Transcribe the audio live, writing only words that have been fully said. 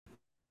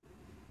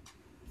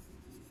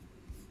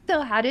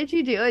So how did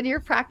you do in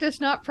your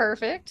practice not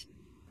perfect?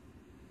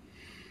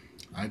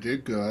 I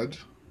did good.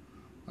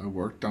 I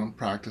worked on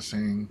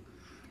practicing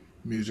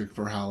music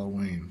for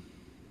Halloween.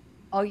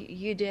 Oh,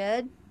 you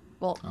did?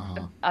 Well, Uh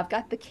huh. I've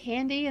got the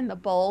candy in the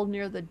bowl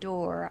near the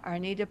door. I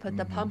need to put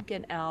the Mm-hmm.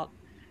 pumpkin out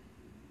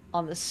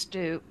on the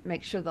stoop,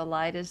 make sure the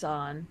light is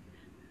on.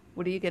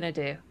 What are you gonna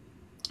do?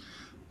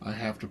 I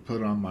have to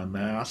put on my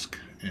mask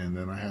and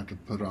then I have to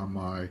put on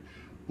my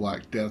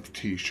Black Death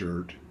t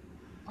shirt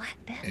Black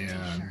Death and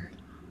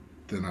t-shirt.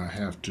 then I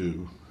have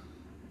to.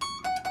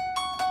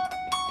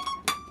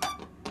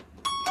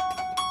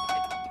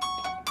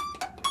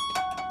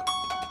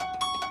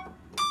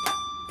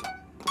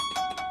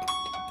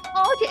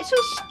 Oh, that's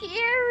so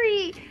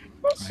scary.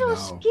 That's I so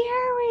know.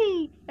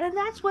 scary. And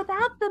that's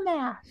without the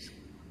mask.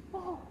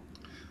 Oh,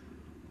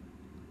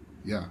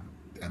 Yeah,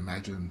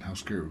 imagine how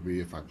scary it would be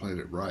if I played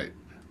it right.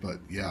 But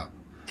yeah,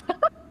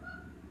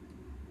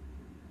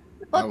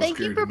 well, that was thank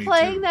you scary to for me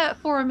playing too. that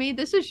for me.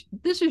 This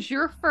is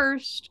your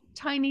first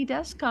Tiny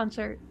Desk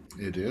concert.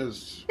 It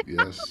is,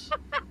 yes.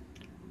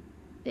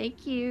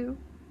 Thank you.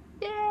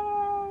 Yay.